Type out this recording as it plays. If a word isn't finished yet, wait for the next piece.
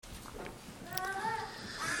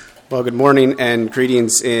Well, good morning and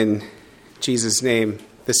greetings in Jesus' name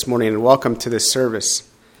this morning, and welcome to this service.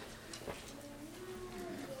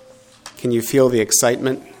 Can you feel the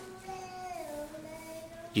excitement?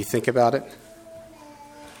 You think about it?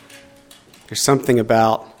 There's something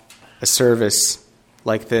about a service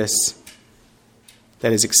like this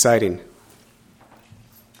that is exciting.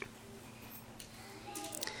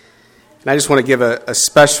 And I just want to give a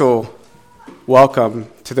special welcome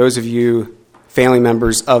to those of you family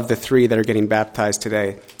members of the three that are getting baptized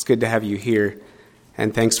today. It's good to have you here,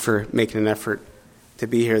 and thanks for making an effort to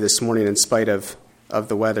be here this morning in spite of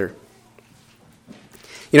the weather.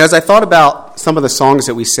 You know, as I thought about some of the songs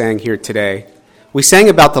that we sang here today, we sang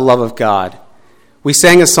about the love of God. We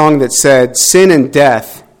sang a song that said, "Sin and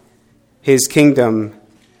death, his kingdom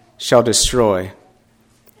shall destroy."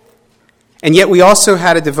 And yet we also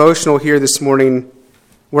had a devotional here this morning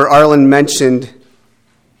where Arlen mentioned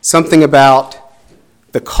something about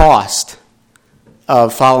the cost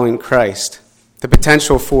of following Christ, the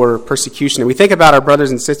potential for persecution. And we think about our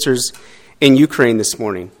brothers and sisters in Ukraine this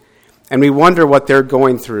morning, and we wonder what they're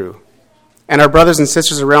going through. And our brothers and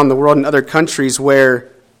sisters around the world in other countries where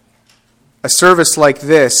a service like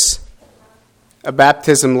this, a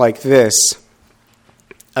baptism like this,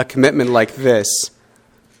 a commitment like this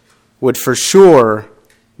would for sure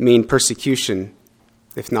mean persecution,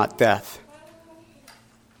 if not death.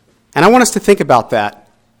 And I want us to think about that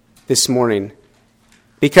this morning,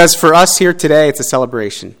 because for us here today, it's a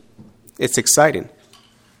celebration. It's exciting.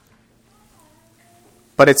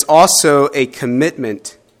 But it's also a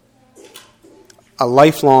commitment, a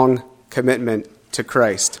lifelong commitment to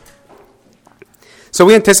Christ. So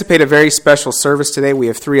we anticipate a very special service today. We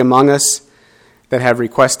have three among us that have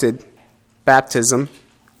requested baptism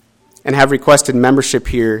and have requested membership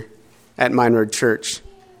here at Mine Road Church.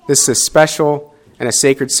 This is a special and a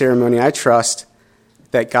sacred ceremony. I trust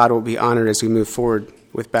that God will be honored as we move forward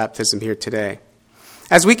with baptism here today.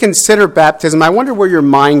 As we consider baptism, I wonder where your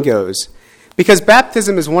mind goes, because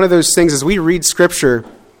baptism is one of those things, as we read Scripture,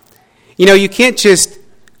 you know, you can't just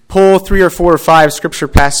pull 3 or 4 or 5 Scripture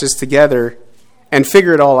passages together and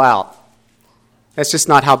figure it all out. That's just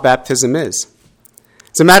not how baptism is.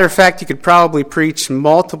 As a matter of fact, you could probably preach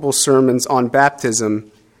multiple sermons on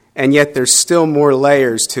baptism, and yet there's still more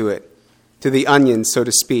layers to it, to the onion, so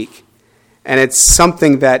to speak. And it's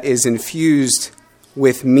something that is infused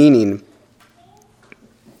with meaning.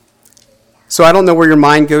 So I don't know where your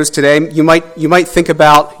mind goes today. You might think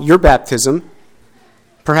about your baptism.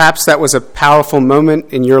 Perhaps that was a powerful moment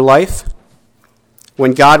in your life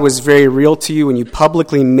when God was very real to you and you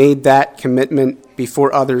publicly made that commitment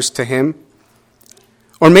before others to Him.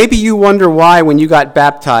 Or maybe you wonder why, when you got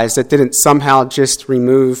baptized, that didn't somehow just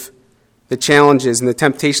remove the challenges and the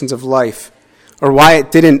temptations of life, or why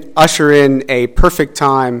it didn't usher in a perfect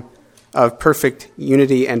time of perfect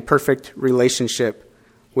unity and perfect relationship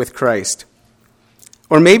with Christ.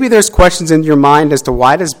 Or maybe there's questions in your mind as to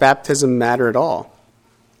why does baptism matter at all?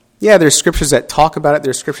 Yeah, there's scriptures that talk about it,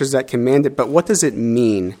 there's scriptures that command it, but what does it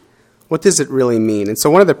mean? What does it really mean? And so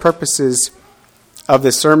one of the purposes of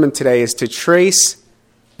the sermon today is to trace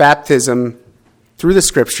baptism through the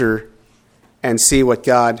Scripture and see what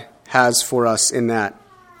God has for us in that.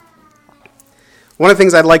 One of the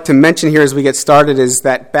things I'd like to mention here as we get started is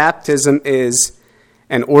that baptism is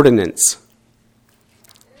an ordinance.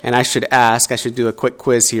 And I should do a quick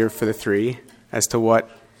quiz here for the three as to what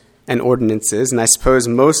an ordinance is. And I suppose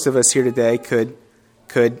most of us here today could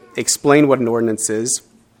explain what an ordinance is.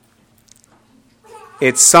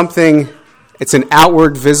 It's an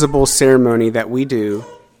outward visible ceremony that we do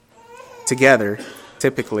together,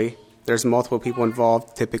 typically. There's multiple people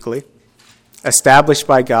involved, typically. Established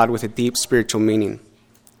by God with a deep spiritual meaning.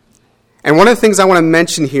 And one of the things I want to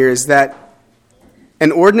mention here is that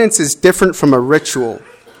an ordinance is different from a ritual.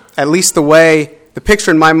 At least the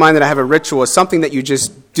picture in my mind that I have a ritual is something that you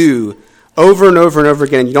just do over and over and over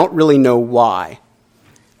again, and you don't really know why.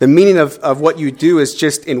 The meaning of what you do is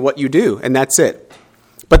just in what you do, and that's it.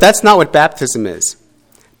 But that's not what baptism is.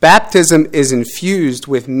 Baptism is infused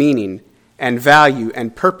with meaning and value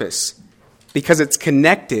and purpose because it's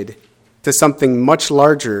connected to something much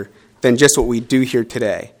larger than just what we do here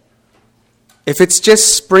today. If it's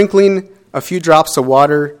just sprinkling a few drops of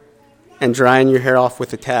water and drying your hair off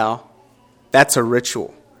with a towel, that's a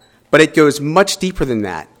ritual. But it goes much deeper than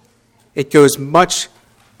that. It goes much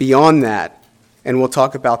beyond that, and we'll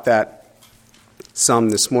talk about that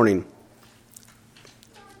some this morning.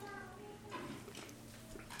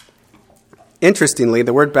 Interestingly,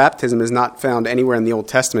 the word baptism is not found anywhere in the Old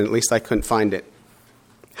Testament, at least I couldn't find it.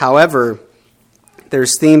 However,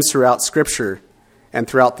 there's themes throughout Scripture and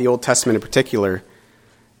throughout the Old Testament in particular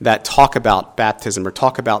that talk about baptism or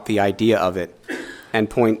talk about the idea of it and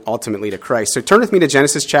point ultimately to Christ. So turn with me to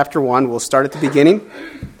Genesis chapter 1. We'll start at the beginning.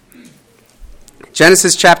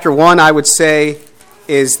 Genesis chapter 1, I would say,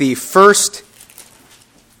 is the first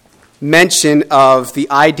mention of the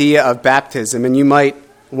idea of baptism, and you might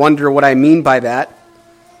wonder what I mean by that.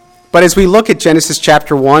 But as we look at Genesis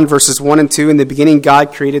chapter 1, verses 1 and 2, in the beginning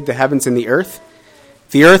God created the heavens and the earth.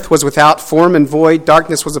 The earth was without form and void.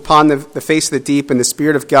 Darkness was upon the face of the deep, and the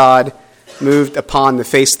Spirit of God moved upon the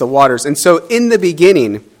face of the waters. And so in the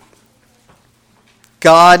beginning,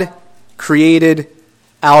 God created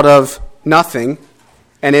out of nothing.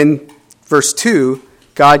 And in verse 2,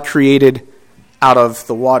 God created out of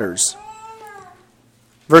the waters.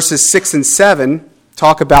 Verses 6 and 7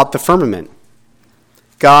 talk about the firmament.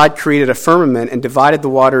 God created a firmament and divided the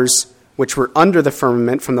waters which were under the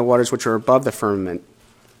firmament from the waters which were above the firmament.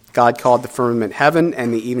 God called the firmament heaven,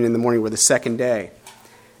 and the evening and the morning were the second day.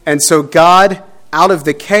 And so God, out of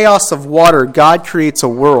the chaos of water, God creates a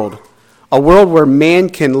world where man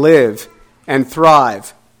can live and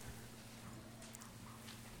thrive.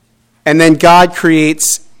 And then God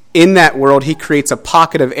creates, in that world, he creates a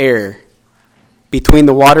pocket of air between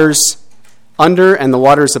the waters under and the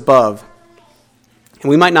waters above. And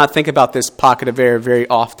we might not think about this pocket of air very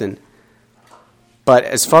often, but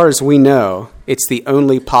as far as we know, it's the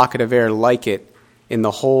only pocket of air like it in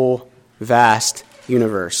the whole vast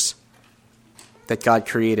universe that God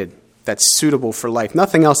created that's suitable for life.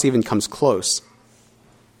 Nothing else even comes close.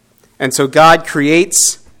 And so God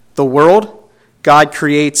creates the world. God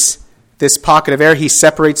creates this pocket of air. He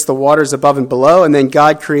separates the waters above and below, and then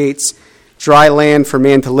God creates dry land for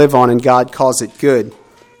man to live on, and God calls it good.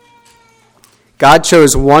 God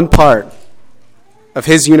chose one part of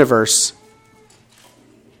his universe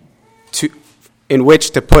in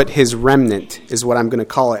which to put his remnant, is what I'm going to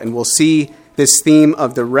call it. And we'll see this theme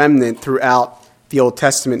of the remnant throughout the Old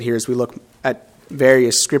Testament here as we look at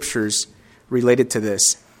various scriptures related to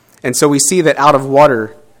this. And so we see that out of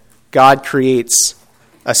water, God creates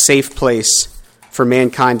a safe place for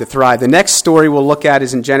mankind to thrive. The next story we'll look at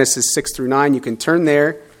is in Genesis 6 through 9. You can turn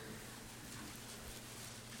there.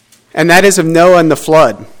 And that is of Noah and the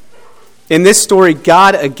flood. In this story,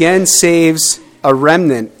 God again saves a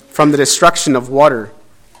remnant from the destruction of water.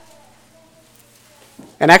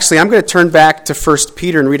 And actually, I'm going to turn back to 1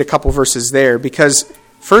 Peter and read a couple verses there, because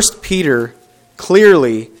 1 Peter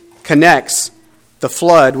clearly connects the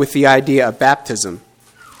flood with the idea of baptism.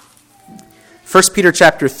 1 Peter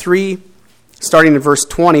chapter 3, starting in verse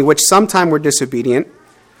 20, which sometime were disobedient,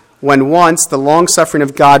 when once the long-suffering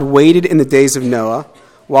of God waited in the days of Noah,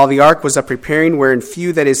 while the ark was up preparing, wherein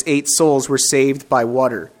few, that is 8 souls, were saved by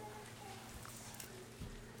water.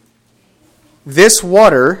 This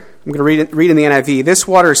water, I'm going to read in the NIV, this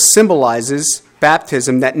water symbolizes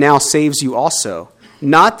baptism that now saves you also.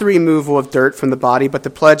 Not the removal of dirt from the body, but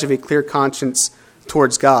the pledge of a clear conscience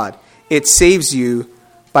towards God. It saves you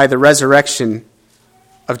by the resurrection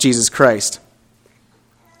of Jesus Christ.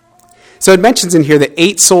 So it mentions in here that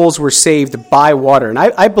 8 souls were saved by water. And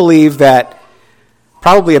I believe that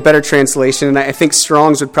probably a better translation, and I think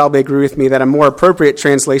Strong's would probably agree with me, that a more appropriate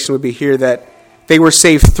translation would be here that they were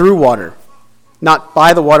saved through water. Not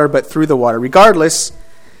by the water, but through the water. Regardless,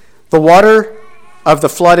 the water of the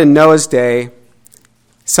flood in Noah's day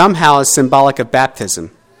somehow is symbolic of baptism.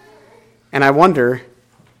 And I wonder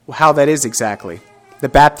how that is exactly. The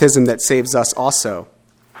baptism that saves us also.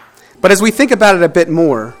 But as we think about it a bit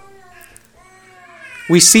more,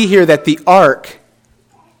 we see here that the ark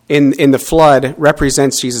in the flood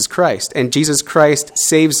represents Jesus Christ. And Jesus Christ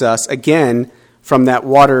saves us again from that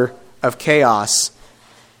water of chaos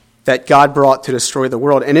that God brought to destroy the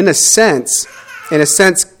world. And in a sense,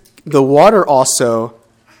 the water also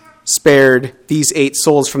spared these 8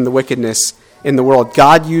 souls from the wickedness in the world.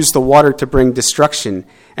 God used the water to bring destruction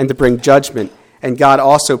and to bring judgment. And God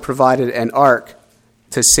also provided an ark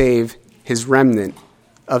to save his remnant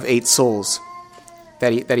of 8 souls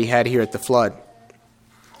that he had here at the flood.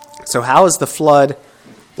 So how is the flood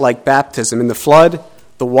like baptism? In the flood,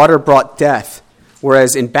 the water brought death,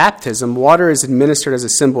 whereas in baptism, water is administered as a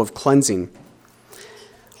symbol of cleansing.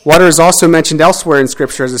 Water is also mentioned elsewhere in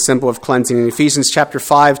Scripture as a symbol of cleansing. In Ephesians chapter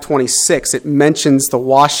 5:26, it mentions the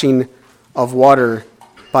washing of water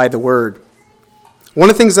by the word. One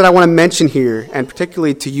of the things that I want to mention here, and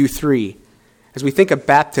particularly to you three, as we think of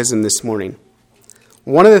baptism this morning,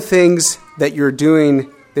 one of the things that you're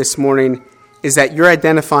doing this morning is that you're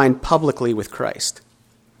identifying publicly with Christ.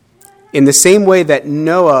 In the same way that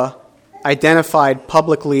Noah identified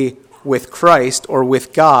publicly with Christ or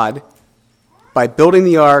with God by building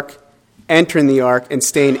the ark, entering the ark, and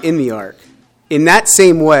staying in the ark. In that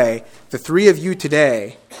same way, the three of you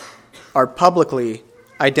today are publicly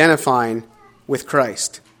identifying with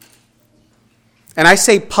Christ. And I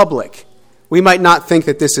say public. We might not think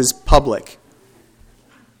that this is public.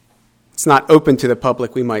 It's not open to the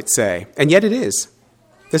public, we might say. And yet it is.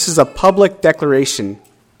 This is a public declaration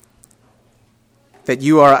that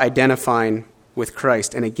you are identifying with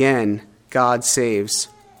Christ. And again, God saves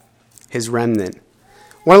his remnant.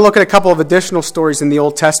 I want to look at a couple of additional stories in the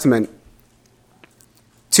Old Testament.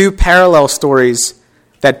 Two parallel stories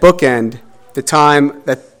that bookend the time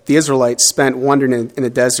that the Israelites spent wandering in the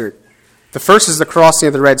desert. The first is the crossing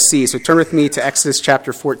of the Red Sea. So turn with me to Exodus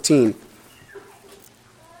chapter 14.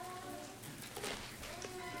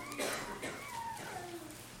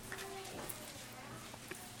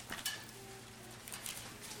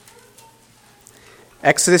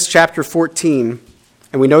 Exodus chapter 14,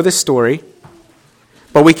 and we know this story,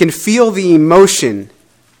 but we can feel the emotion,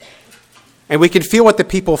 and we can feel what the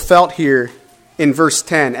people felt here in verse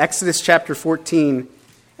 10. Exodus chapter 14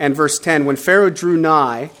 and verse 10, when Pharaoh drew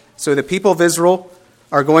nigh, so the people of Israel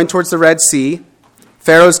are going towards the Red Sea,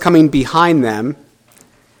 Pharaoh's coming behind them,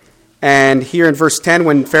 and here in verse 10,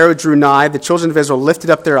 when Pharaoh drew nigh, the children of Israel lifted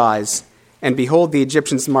up their eyes, and behold, the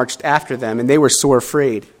Egyptians marched after them, and they were sore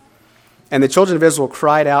afraid. And the children of Israel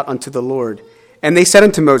cried out unto the Lord. And they said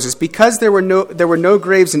unto Moses, because there were no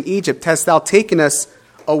graves in Egypt, hast thou taken us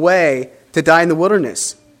away to die in the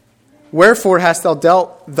wilderness? Wherefore hast thou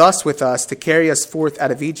dealt thus with us to carry us forth out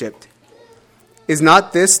of Egypt? Is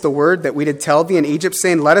not this the word that we did tell thee in Egypt,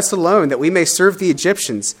 saying, let us alone, that we may serve the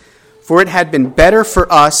Egyptians? For it had been better for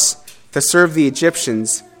us to serve the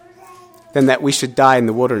Egyptians than that we should die in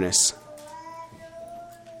the wilderness.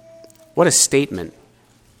 What a statement.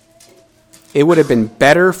 It would have been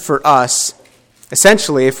better for us,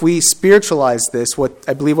 essentially, if we spiritualize this, what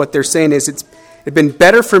I believe what they're saying is it'd been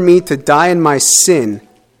better for me to die in my sin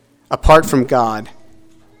apart from God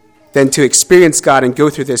than to experience God and go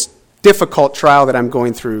through this difficult trial that I'm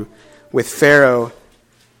going through with Pharaoh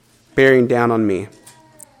bearing down on me.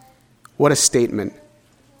 What a statement.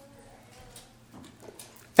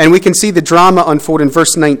 And we can see the drama unfold in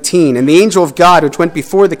verse 19. And the angel of God, which went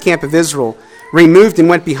before the camp of Israel, removed and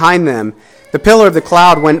went behind them. The pillar of the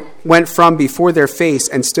cloud went from before their face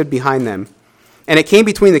and stood behind them. And it came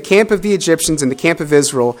between the camp of the Egyptians and the camp of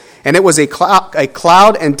Israel, and it was a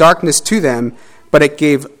cloud and darkness to them, but it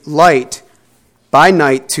gave light by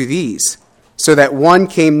night to these, so that one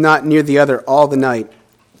came not near the other all the night.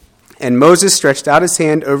 And Moses stretched out his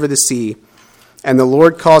hand over the sea, and the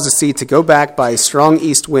Lord caused the sea to go back by a strong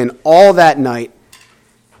east wind all that night,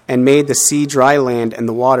 and made the sea dry land, and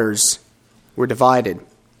the waters were divided.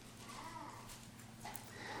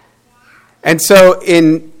 And so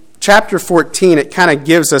in chapter 14, it kind of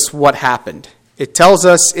gives us what happened. It tells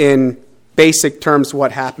us in basic terms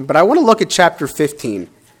what happened. But I want to look at chapter 15,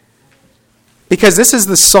 because this is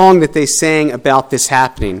the song that they sang about this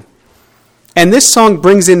happening. And this song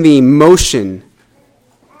brings in the emotion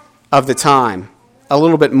of the time a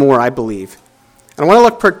little bit more, I believe. And I want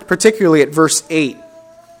to look particularly at verse 8.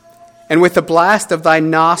 And with the blast of thy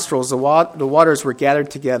nostrils, the waters were gathered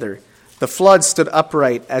together. The floods stood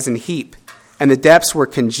upright as an heap, and the depths were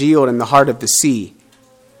congealed in the heart of the sea.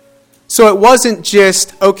 So it wasn't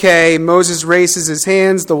just, okay, Moses raises his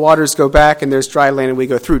hands, the waters go back, and there's dry land, and we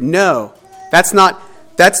go through. No, that's not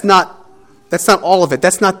all of it.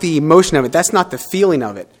 That's not the emotion of it. That's not the feeling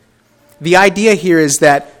of it. The idea here is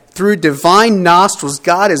that through divine nostrils,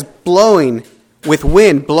 God is blowing with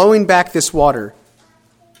wind, blowing back this water,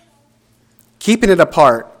 keeping it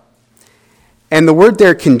apart. And the word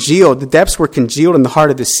there, congealed, the depths were congealed in the heart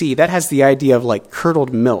of the sea. That has the idea of like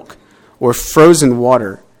curdled milk or frozen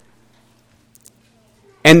water.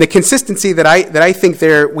 And the consistency that I think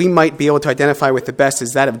there we might be able to identify with the best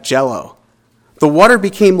is that of Jell-O. The water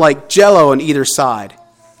became like Jell-O on either side.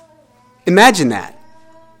 Imagine that.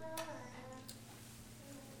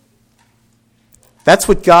 That's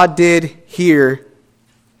what God did here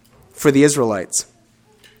for the Israelites.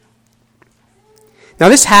 Now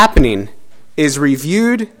this happening is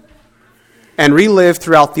reviewed and relived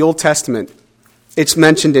throughout the Old Testament. It's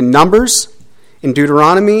mentioned in Numbers, in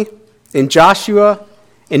Deuteronomy, in Joshua,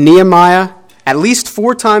 in Nehemiah, at least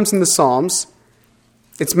 4 times in the Psalms.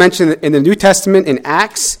 It's mentioned in the New Testament, in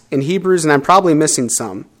Acts, in Hebrews, and I'm probably missing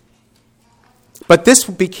some. But this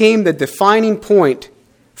became the defining point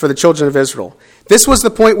for the children of Israel. This was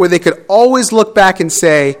the point where they could always look back and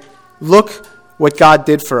say, look what God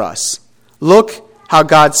did for us. Look how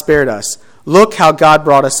God spared us. Look how God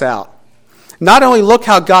brought us out. Not only look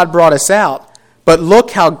how God brought us out, but look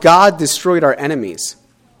how God destroyed our enemies.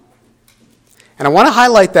 And I want to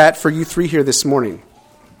highlight that for you three here this morning.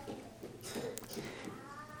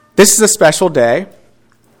 This is a special day.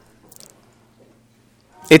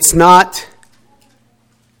 It's not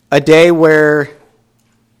a day where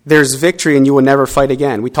there's victory and you will never fight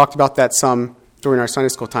again. We talked about that some during our Sunday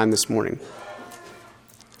school time this morning.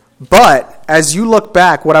 But as you look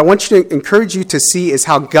back, what I want you to encourage you to see is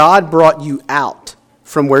how God brought you out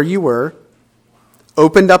from where you were,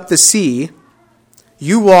 opened up the sea,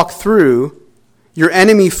 you walked through, your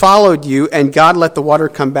enemy followed you, and God let the water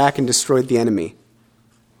come back and destroyed the enemy.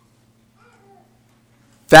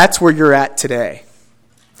 That's where you're at today.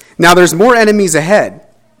 Now there's more enemies ahead.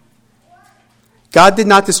 God did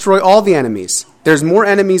not destroy all the enemies. There's more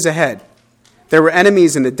enemies ahead. There were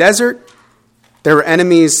enemies in the desert. There were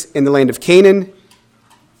enemies in the land of Canaan.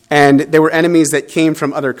 And there were enemies that came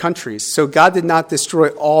from other countries. So God did not destroy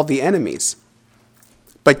all the enemies.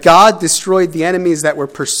 But God destroyed the enemies that were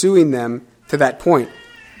pursuing them to that point.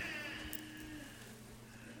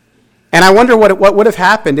 And I wonder what would have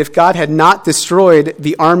happened if God had not destroyed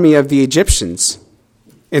the army of the Egyptians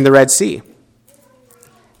in the Red Sea.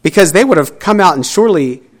 Because they would have come out and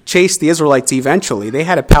surely chased the Israelites eventually. They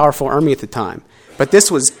had a powerful army at the time. But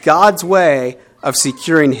this was God's way of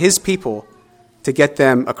securing his people to get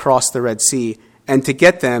them across the Red Sea and to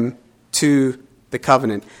get them to the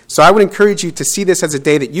covenant. So I would encourage you to see this as a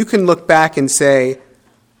day that you can look back and say,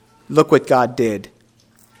 look what God did.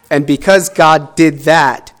 And because God did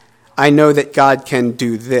that, I know that God can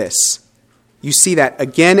do this. You see that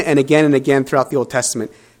again and again and again throughout the Old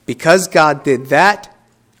Testament. Because God did that,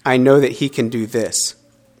 I know that he can do this.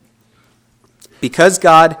 Because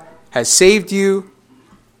God has saved you,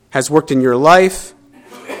 has worked in your life,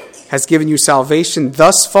 has given you salvation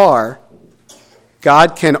thus far,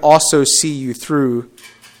 God can also see you through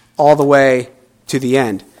all the way to the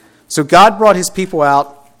end. So God brought his people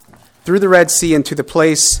out through the Red Sea into the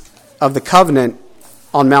place of the covenant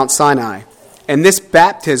on Mount Sinai. And this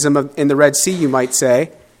baptism in the Red Sea, you might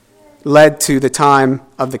say, led to the time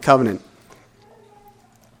of the covenant.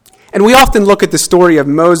 And we often look at the story of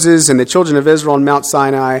Moses and the children of Israel on Mount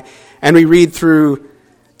Sinai, and we read through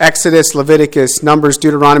Exodus, Leviticus, Numbers,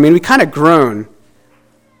 Deuteronomy, and we kind of groan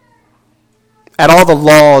at all the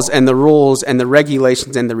laws and the rules and the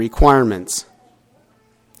regulations and the requirements.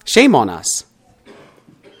 Shame on us.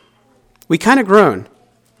 We kind of groan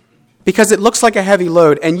because it looks like a heavy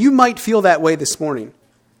load, and you might feel that way this morning.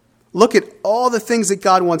 Look at all the things that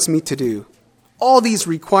God wants me to do, all these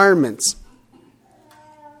requirements.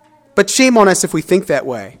 But shame on us if we think that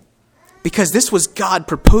way, because this was God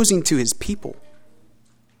proposing to his people.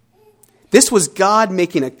 This was God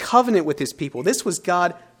making a covenant with his people. This was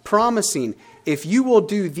God promising, if you will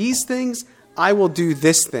do these things, I will do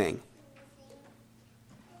this thing.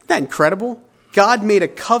 Isn't that incredible? God made a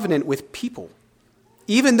covenant with people.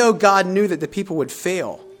 Even though God knew that the people would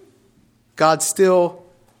fail, God still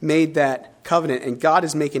made that covenant, and God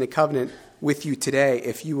is making a covenant with you today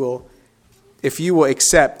if you will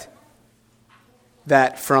accept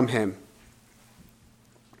that from him.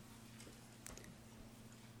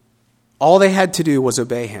 All they had to do was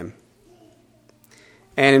obey him.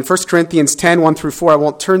 And in 1 Corinthians 10, 1 through 4, I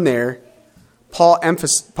won't turn there, Paul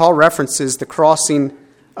references the crossing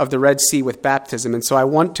of the Red Sea with baptism. And so I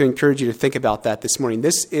want to encourage you to think about that this morning.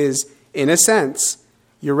 This is, in a sense,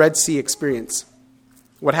 your Red Sea experience.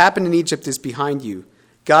 What happened in Egypt is behind you.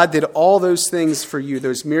 God did all those things for you,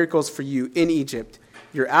 those miracles for you in Egypt.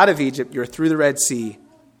 You're out of Egypt, you're through the Red Sea,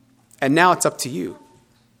 and now it's up to you.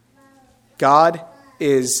 God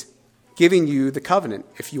is giving you the covenant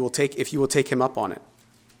if you will take him up on it.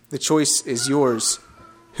 The choice is yours,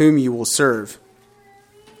 whom you will serve.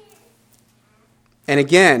 And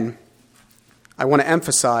again, I want to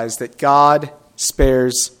emphasize that God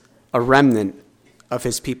spares a remnant of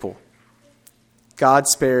his people. God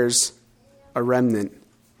spares a remnant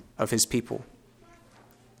of his people.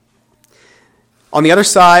 On the other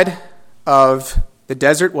side of the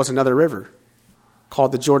desert was another river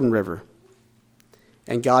called the Jordan River.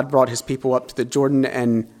 And God brought his people up to the Jordan,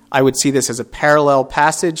 and I would see this as a parallel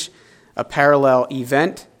passage, a parallel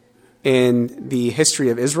event in the history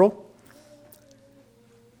of Israel.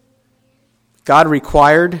 God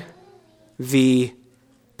required the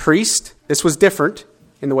priest, this was different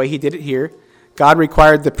in the way he did it here, God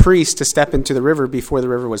required the priest to step into the river before the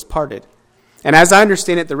river was parted. And as I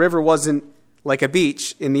understand it, the river wasn't like a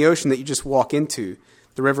beach in the ocean that you just walk into.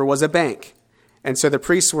 The river was a bank. And so the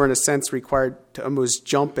priests were, in a sense, required to almost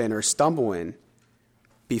jump in or stumble in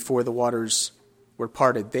before the waters were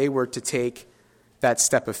parted. They were to take that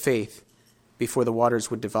step of faith before the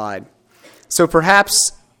waters would divide. So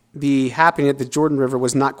perhaps the happening at the Jordan River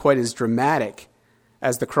was not quite as dramatic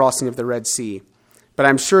as the crossing of the Red Sea. But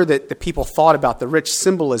I'm sure that the people thought about the rich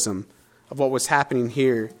symbolism of what was happening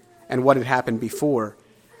here and what had happened before.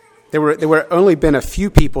 There were only been a few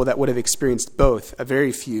people that would have experienced both, a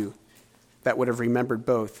very few that would have remembered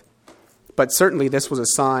both. But certainly this was a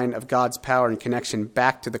sign of God's power and connection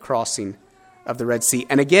back to the crossing of the Red Sea.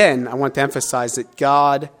 And again, I want to emphasize that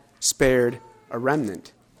God spared a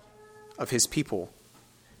remnant of his people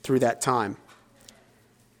through that time.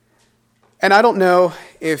 And I don't know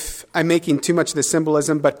if I'm making too much of the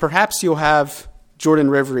symbolism, but perhaps you'll have Jordan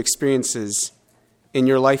River experiences in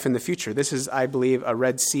your life in the future. This is, I believe, a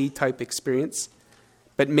Red Sea type experience.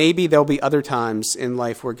 But maybe there'll be other times in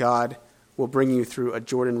life where God will bring you through a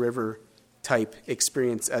Jordan River type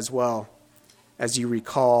experience as well, as you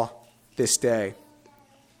recall this day.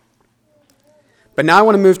 But now I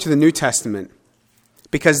want to move to the New Testament,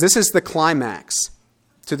 because this is the climax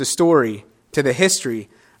to the story, to the history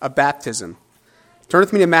of baptism. Turn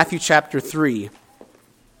with me to Matthew chapter 3.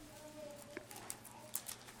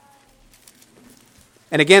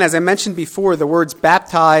 And again, as I mentioned before, the words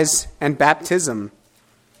baptize and baptism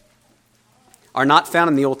are not found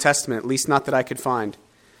in the Old Testament, at least not that I could find.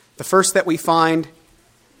 The first that we find,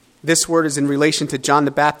 this word is in relation to John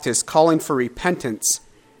the Baptist calling for repentance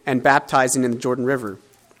and baptizing in the Jordan River.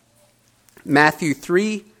 Matthew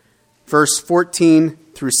 3, verse 14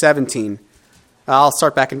 through 17. I'll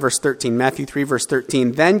start back in verse 13. Matthew 3, verse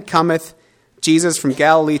 13. Then cometh Jesus from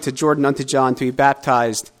Galilee to Jordan unto John to be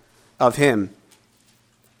baptized of him.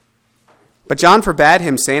 But John forbade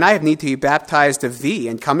him, saying, I have need to be baptized of thee,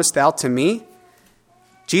 and comest thou to me?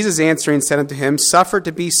 Jesus answering said unto him, Suffer it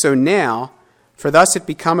to be so now, for thus it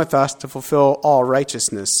becometh us to fulfill all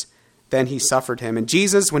righteousness. Then he suffered him. And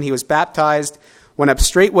Jesus, when he was baptized, went up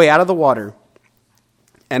straightway out of the water.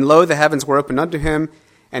 And lo, the heavens were opened unto him,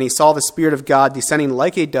 and he saw the Spirit of God descending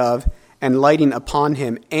like a dove, and lighting upon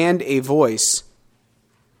him, and a voice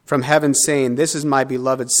from heaven saying, This is my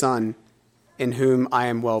beloved Son, in whom I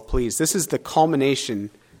am well pleased. This is the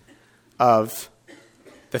culmination of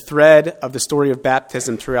the thread of the story of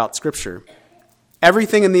baptism throughout Scripture.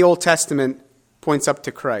 Everything in the Old Testament points up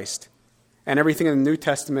to Christ, and everything in the New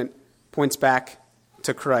Testament points back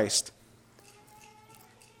to Christ.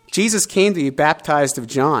 Jesus came to be baptized of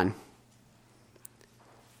John.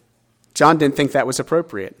 John didn't think that was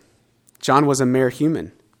appropriate. John was a mere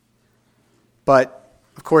human. But,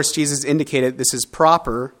 of course, Jesus indicated this is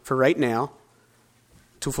proper for right now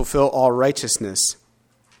to fulfill all righteousness.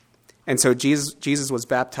 And so Jesus was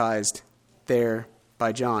baptized there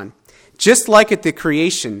by John. Just like at the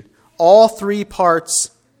creation, all three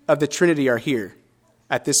parts of the Trinity are here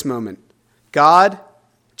at this moment. God,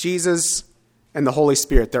 Jesus, and the Holy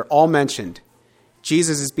Spirit. They're all mentioned.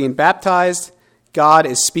 Jesus is being baptized, God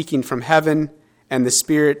is speaking from heaven, and the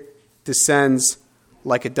Spirit descends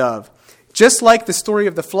like a dove. Just like the story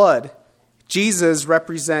of the flood, Jesus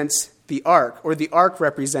represents the ark, or the ark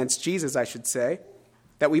represents Jesus, I should say,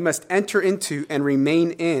 that we must enter into and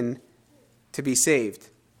remain in to be saved.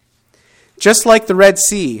 Just like the Red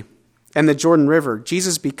Sea and the Jordan River,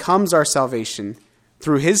 Jesus becomes our salvation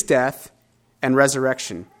through his death and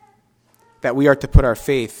resurrection, that we are to put our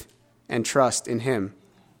faith and trust in him.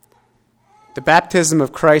 The baptism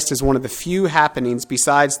of Christ is one of the few happenings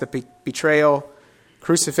besides the betrayal,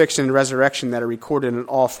 crucifixion, and resurrection that are recorded in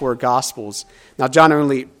all four Gospels. Now, John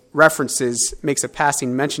only makes a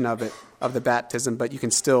passing mention of it, of the baptism, but you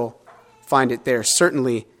can still find it there.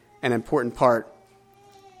 Certainly an important part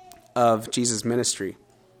of Jesus' ministry.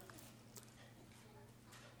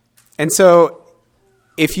 And so,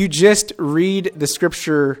 if you just read the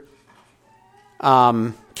Scripture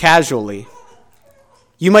casually,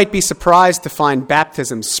 you might be surprised to find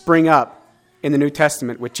baptism spring up in the New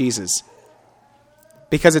Testament with Jesus,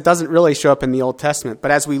 because it doesn't really show up in the Old Testament.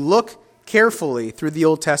 But as we look carefully through the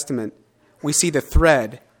Old Testament, we see the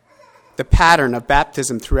thread, the pattern of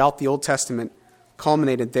baptism throughout the Old Testament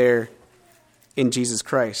culminated there in Jesus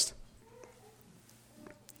Christ.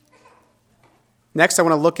 Next, I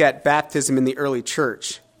want to look at baptism in the early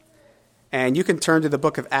church. And you can turn to the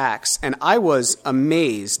book of Acts. And I was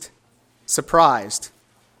amazed, surprised,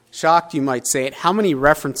 shocked, you might say, at how many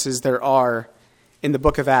references there are in the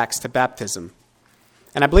book of Acts to baptism.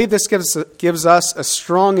 And I believe this gives us a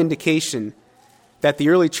strong indication that the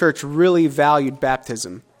early church really valued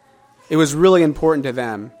baptism. It was really important to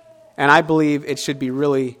them. And I believe it should be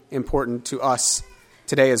really important to us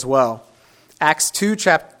today as well. Acts 2,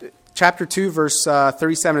 chapter 2, verse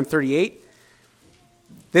 37 and 38.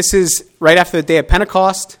 This is right after the day of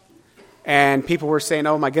Pentecost. And people were saying,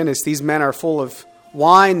 oh my goodness, these men are full of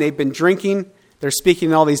wine. They've been drinking. They're speaking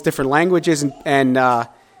in all these different languages. And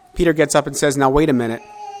Peter gets up and says, now wait a minute.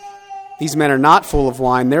 These men are not full of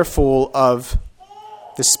wine. They're full of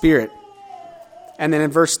the Spirit. And then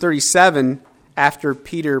in verse 37, after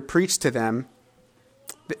Peter preached to them,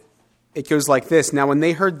 it goes like this. Now when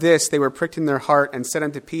they heard this, they were pricked in their heart and said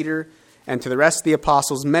unto Peter and to the rest of the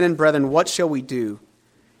apostles, men and brethren, what shall we do?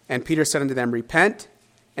 And Peter said unto them, repent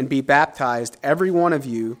and be baptized, every one of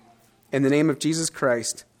you, in the name of Jesus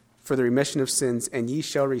Christ, for the remission of sins, and ye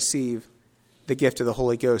shall receive the gift of the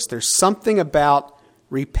Holy Ghost. There's something about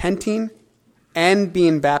repenting and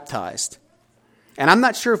being baptized. And I'm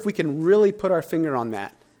not sure if we can really put our finger on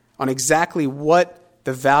that, on exactly what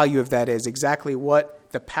the value of that is, exactly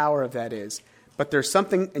what the power of that is. But there's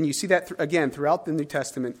something, and you see that again throughout the New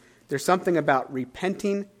Testament, there's something about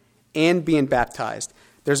repenting and being baptized.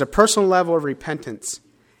 There's a personal level of repentance,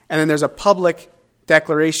 and then there's a public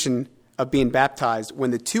declaration of being baptized.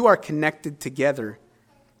 When the two are connected together,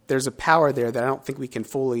 there's a power there that I don't think we can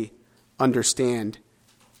fully understand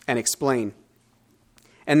and explain.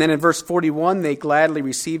 And then in verse 41, they gladly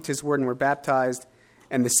received his word and were baptized,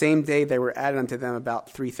 and the same day they were added unto them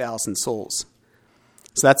about 3,000 souls.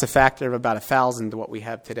 So that's a factor of about 1,000 to what we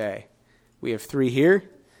have today. We have 3 here.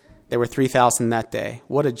 There were 3,000 that day.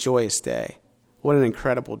 What a joyous day. What an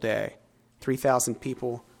incredible day. 3,000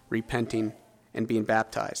 people repenting and being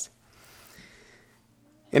baptized.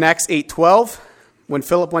 In Acts 8:12, when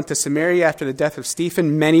Philip went to Samaria after the death of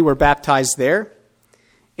Stephen, many were baptized there.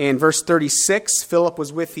 In verse 36, Philip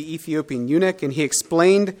was with the Ethiopian eunuch, and he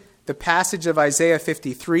explained the passage of Isaiah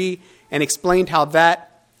 53 and explained how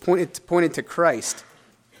that pointed to Christ.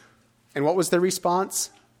 And what was their response?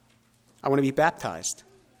 I want to be baptized.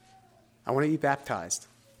 I want to be baptized.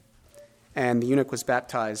 And the eunuch was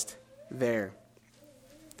baptized there.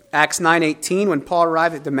 Acts 9:18, when Paul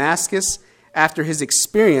arrived at Damascus after his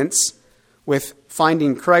experience with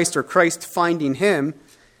finding Christ, or Christ finding him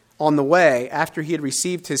on the way, after he had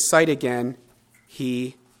received his sight again,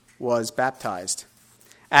 he was baptized.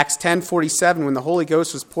 Acts 10:47, when the Holy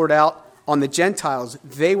Ghost was poured out on the Gentiles,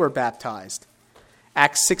 they were baptized.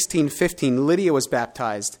 Acts 16:15, Lydia was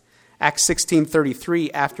baptized. Acts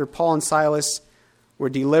 16:33, after Paul and Silas were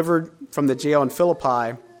delivered from the jail in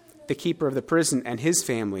Philippi, the keeper of the prison and his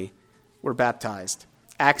family were baptized.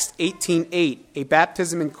 Acts 18:8, a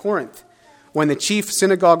baptism in Corinth, when the chief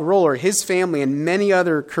synagogue ruler, his family, and many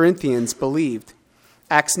other Corinthians believed.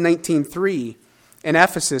 Acts 19:3, in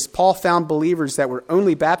Ephesus, Paul found believers that were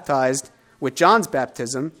only baptized with John's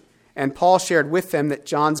baptism, and Paul shared with them that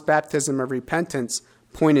John's baptism of repentance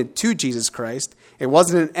pointed to Jesus Christ. It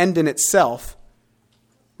wasn't an end in itself.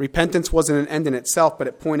 Repentance wasn't an end in itself, but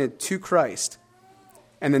it pointed to Christ.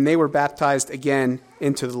 And then they were baptized again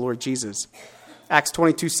into the Lord Jesus. Acts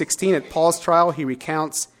 22:16, at Paul's trial, he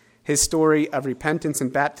recounts his story of repentance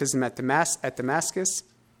and baptism at Damascus.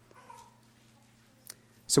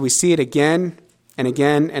 So we see it again and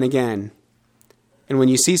again and again. And when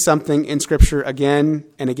you see something in Scripture again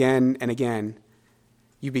and again and again,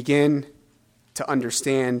 you begin to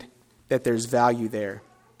understand that there's value there.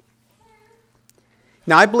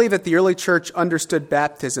 Now, I believe that the early church understood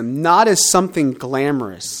baptism not as something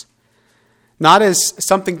glamorous, not as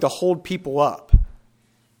something to hold people up,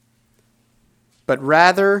 but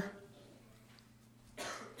rather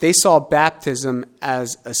they saw baptism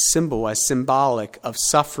as a symbol, as symbolic of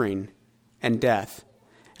suffering and death.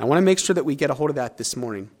 And I want to make sure that we get a hold of that this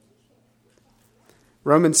morning.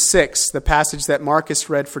 Romans 6, the passage that Marcus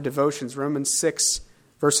read for devotions, Romans 6,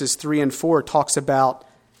 verses 3 and 4, talks about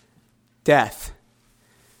death.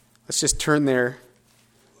 Let's just turn there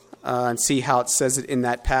and see how it says it in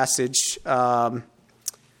that passage.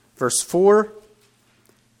 Verse 4.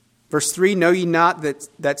 Verse 3, know ye not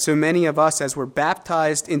that so many of us as were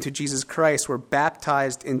baptized into Jesus Christ were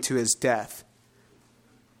baptized into his death?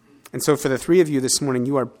 And so for the 3 of you this morning,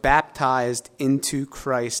 you are baptized into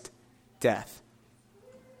Christ's death.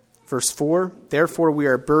 Verse 4, therefore we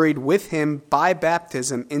are buried with him by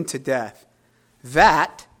baptism into death,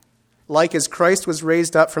 that, like as Christ was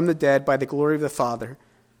raised up from the dead by the glory of the Father,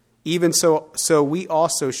 even so we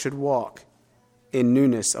also should walk in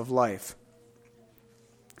newness of life.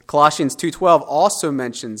 Colossians 2:12 also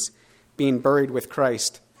mentions being buried with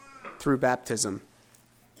Christ through baptism.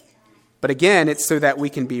 But again, it's so that we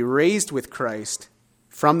can be raised with Christ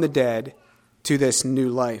from the dead to this new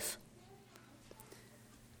life.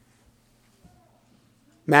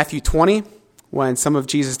 Matthew 20, when some of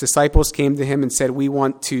Jesus' disciples came to him and said, we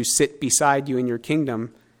want to sit beside you in your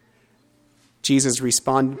kingdom, Jesus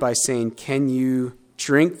responded by saying, can you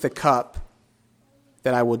drink the cup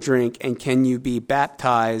that I will drink, and can you be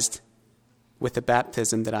baptized with the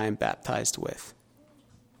baptism that I am baptized with?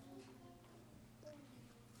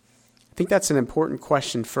 think that's an important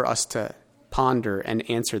question for us to ponder and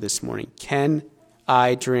answer this morning. Can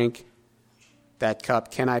I drink that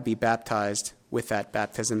cup? Can I be baptized with that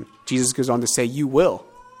baptism? Jesus goes on to say, you will.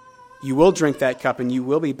 You will drink that cup and you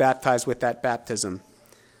will be baptized with that baptism.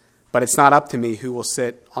 But it's not up to me who will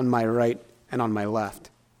sit on my right and on my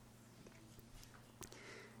left.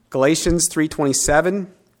 Galatians 3:27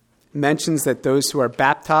 mentions that those who are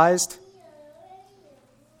baptized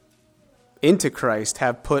into Christ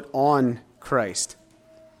have put on Christ.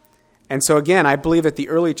 And so again, I believe that the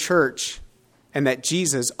early church and that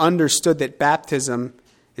Jesus understood that baptism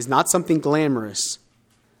is not something glamorous,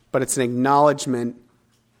 but it's an acknowledgement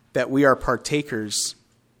that we are partakers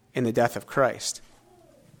in the death of Christ.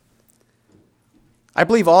 I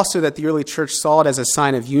believe also that the early church saw it as a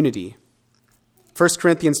sign of unity. 1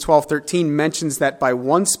 Corinthians 12:13 mentions that by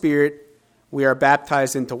one Spirit we are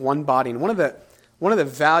baptized into one body. And one of the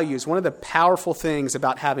values, one of the powerful things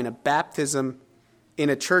about having a baptism in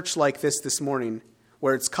a church like this morning,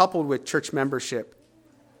 where it's coupled with church membership,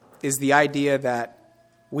 is the idea that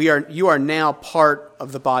you are now part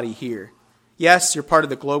of the body here. Yes, you're part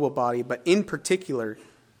of the global body, but in particular,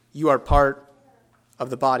 you are part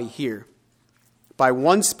of the body here. By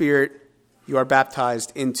one Spirit, you are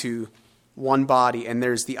baptized into one body, and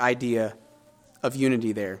there's the idea of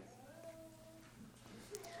unity there.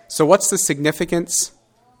 So what's the significance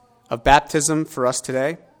of baptism for us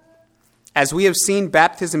today? As we have seen,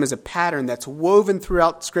 baptism is a pattern that's woven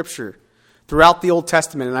throughout Scripture, throughout the Old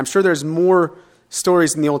Testament, and I'm sure there's more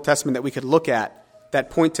stories in the Old Testament that we could look at that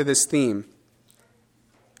point to this theme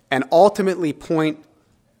and ultimately point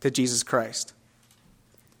to Jesus Christ.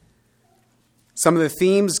 Some of the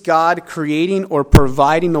themes: God creating or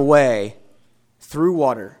providing a way through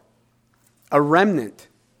water, a remnant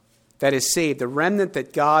that is saved, a remnant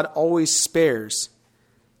that God always spares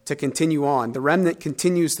to continue on. The remnant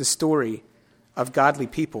continues the story of godly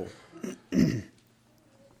people.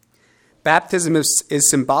 Baptism is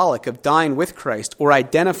symbolic of dying with Christ or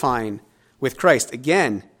identifying with Christ.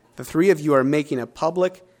 Again, the three of you are making a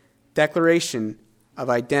public declaration of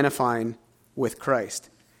identifying with Christ.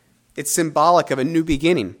 It's symbolic of a new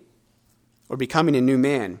beginning or becoming a new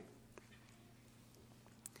man.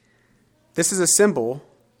 This is a symbol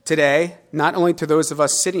today, not only to those of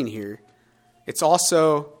us sitting here, it's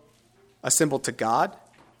also a symbol to God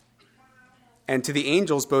and to the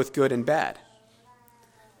angels, both good and bad.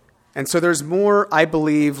 And so there's more, I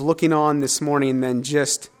believe, looking on this morning than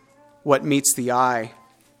just what meets the eye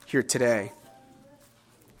here today.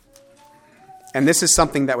 And this is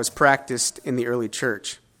something that was practiced in the early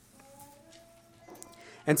church.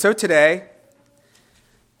 And so today,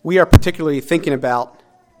 we are particularly thinking about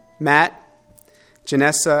Matt,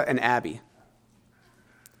 Janessa, and Abby.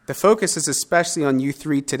 The focus is especially on you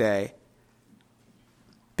three today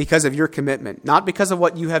because of your commitment. Not because of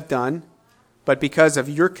what you have done, but because of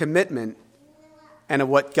your commitment and of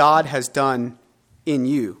what God has done in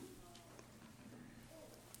you.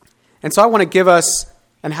 And so I want to give us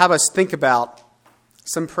and have us think about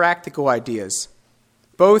some practical ideas,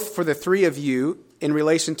 both for the three of you in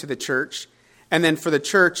relation to the church, and then for the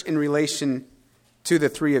church in relation to the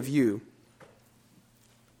three of you.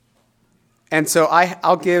 And so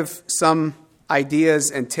I'll give some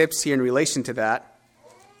ideas and tips here in relation to that.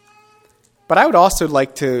 But I would also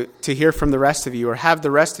like to hear from the rest of you, or have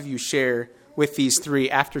the rest of you share with these three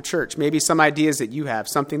after church. Maybe some ideas that you have,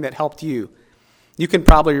 something that helped you. You can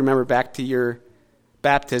probably remember back to your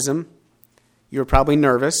baptism. You were probably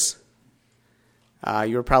nervous.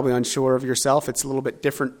 You were probably unsure of yourself. It's a little bit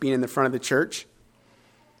different being in the front of the church.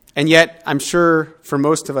 And yet, I'm sure for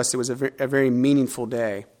most of us, it was a very meaningful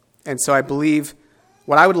day. And so I believe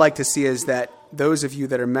what I would like to see is that those of you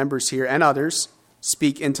that are members here and others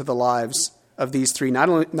speak into the lives of these three, not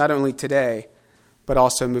only today, but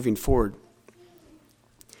also moving forward.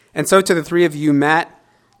 And so to the three of you, Matt,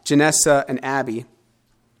 Janessa, and Abby,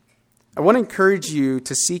 I want to encourage you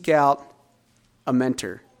to seek out a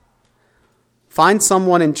mentor. Find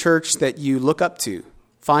someone in church that you look up to.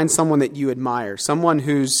 Find someone that you admire, someone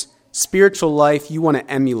whose spiritual life you want to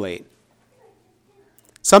emulate.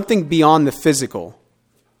 Something beyond the physical.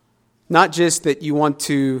 Not just that you want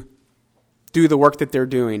to do the work that they're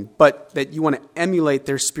doing, but that you want to emulate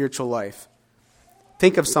their spiritual life.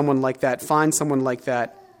 Think of someone like that. Find someone like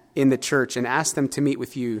that in the church and ask them to meet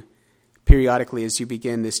with you periodically as you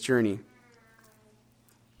begin this journey.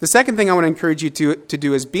 The second thing I want to encourage you to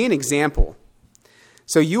do is be an example.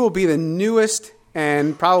 So you will be the newest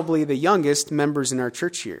and probably the youngest members in our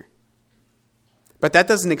church here. But that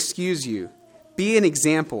doesn't excuse you. Be an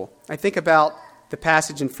example. I think about the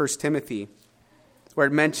passage in 1 Timothy where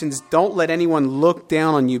it mentions, don't let anyone look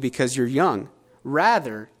down on you because you're young.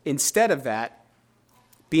 Rather, instead of that,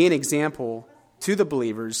 be an example to the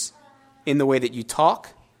believers in the way that you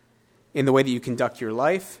talk, in the way that you conduct your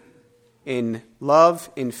life, in love,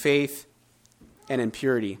 in faith, and in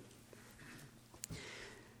purity.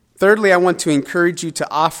 Thirdly, I want to encourage you to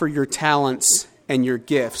offer your talents and your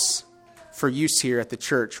gifts for use here at the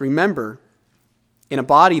church. Remember, in a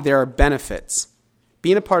body there are benefits.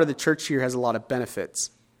 Being a part of the church here has a lot of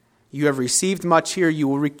benefits. You have received much here. You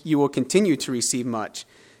will continue to receive much.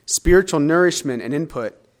 Spiritual nourishment and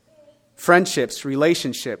input, friendships,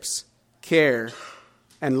 relationships, care,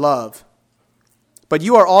 and love. But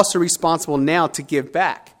you are also responsible now to give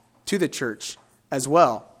back to the church as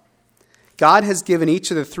well. God has given each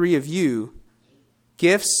of the three of you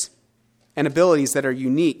gifts and abilities that are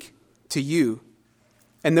unique to you.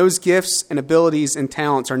 And those gifts and abilities and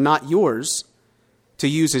talents are not yours to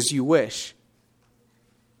use as you wish,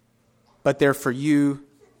 but they're for you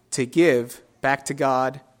to give back to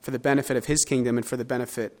God for the benefit of his kingdom and for the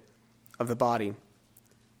benefit of the body.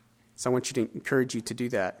 So I want you to encourage you to do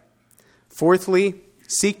that. Fourthly,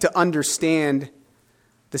 seek to understand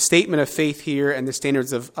the statement of faith here and the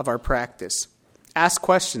standards of our practice. Ask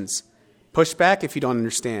questions. Push back if you don't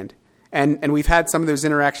understand. And we've had some of those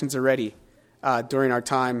interactions already during our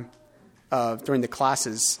time, during the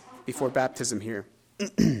classes before baptism here.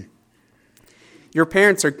 Your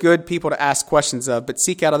parents are good people to ask questions of, but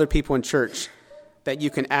seek out other people in church that you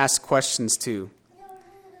can ask questions to.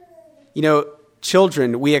 You know,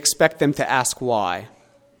 children, we expect them to ask why.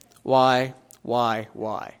 Why?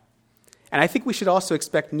 And I think we should also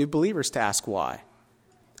expect new believers to ask why.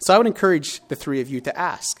 So I would encourage the three of you to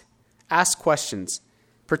ask. Ask questions,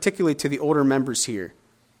 particularly to the older members here.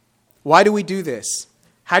 Why do we do this?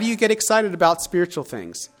 How do you get excited about spiritual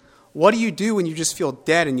things? What do you do when you just feel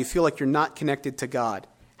dead and you feel like you're not connected to God?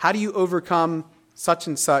 How do you overcome such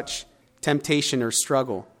and such temptation or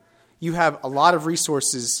struggle? You have a lot of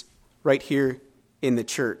resources right here in the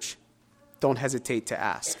church. Don't hesitate to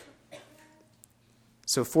ask.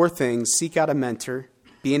 So 4 things: seek out a mentor,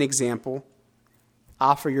 be an example,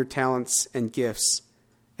 offer your talents and gifts,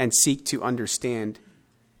 and seek to understand.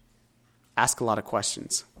 Ask a lot of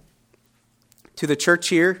questions. To the church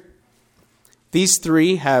here, these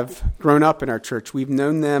 3 have grown up in our church. We've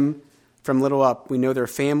known them from little up. We know their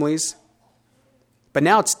families. But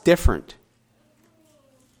now it's different.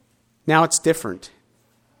 Now it's different.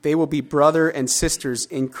 They will be brother and sisters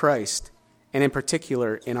in Christ, and in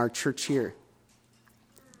particular in our church here.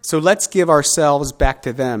 So let's give ourselves back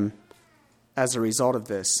to them as a result of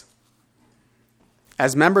this.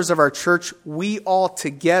 As members of our church, we all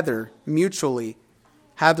together, mutually,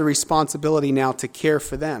 have the responsibility now to care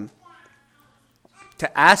for them,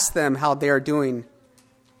 to ask them how they are doing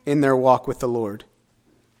in their walk with the Lord,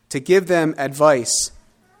 to give them advice,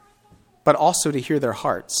 but also to hear their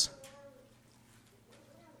hearts.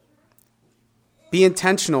 Be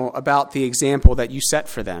intentional about the example that you set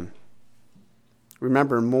for them.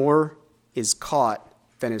 Remember, more is caught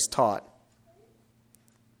than is taught.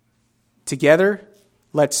 Together,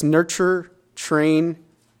 let's nurture, train,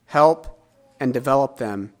 help, and develop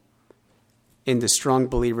them into strong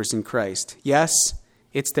believers in Christ. Yes,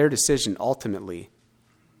 it's their decision ultimately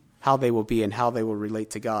how they will be and how they will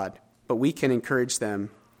relate to God, but we can encourage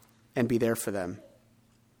them and be there for them.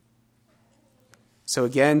 So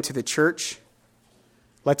again, to the church,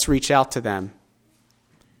 let's reach out to them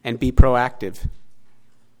and be proactive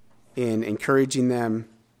in encouraging them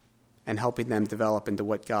and helping them develop into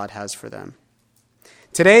what God has for them.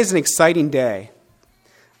 Today is an exciting day.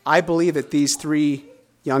 I believe that these 3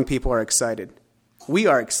 young people are excited. We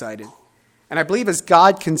are excited. And I believe as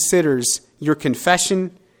God considers your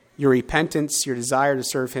confession, your repentance, your desire to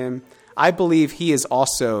serve him, I believe he is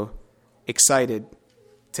also excited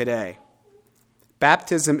today.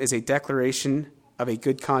 Baptism is a declaration of a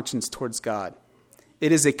good conscience towards God.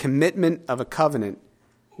 It is a commitment of a covenant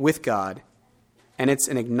with God, and it's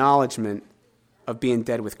an acknowledgement of being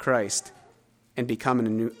dead with Christ and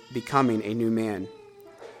becoming a new man.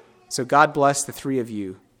 So God bless the 3 of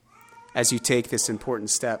you as you take this important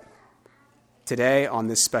step today on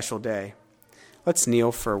this special day. Let's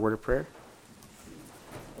kneel for a word of prayer.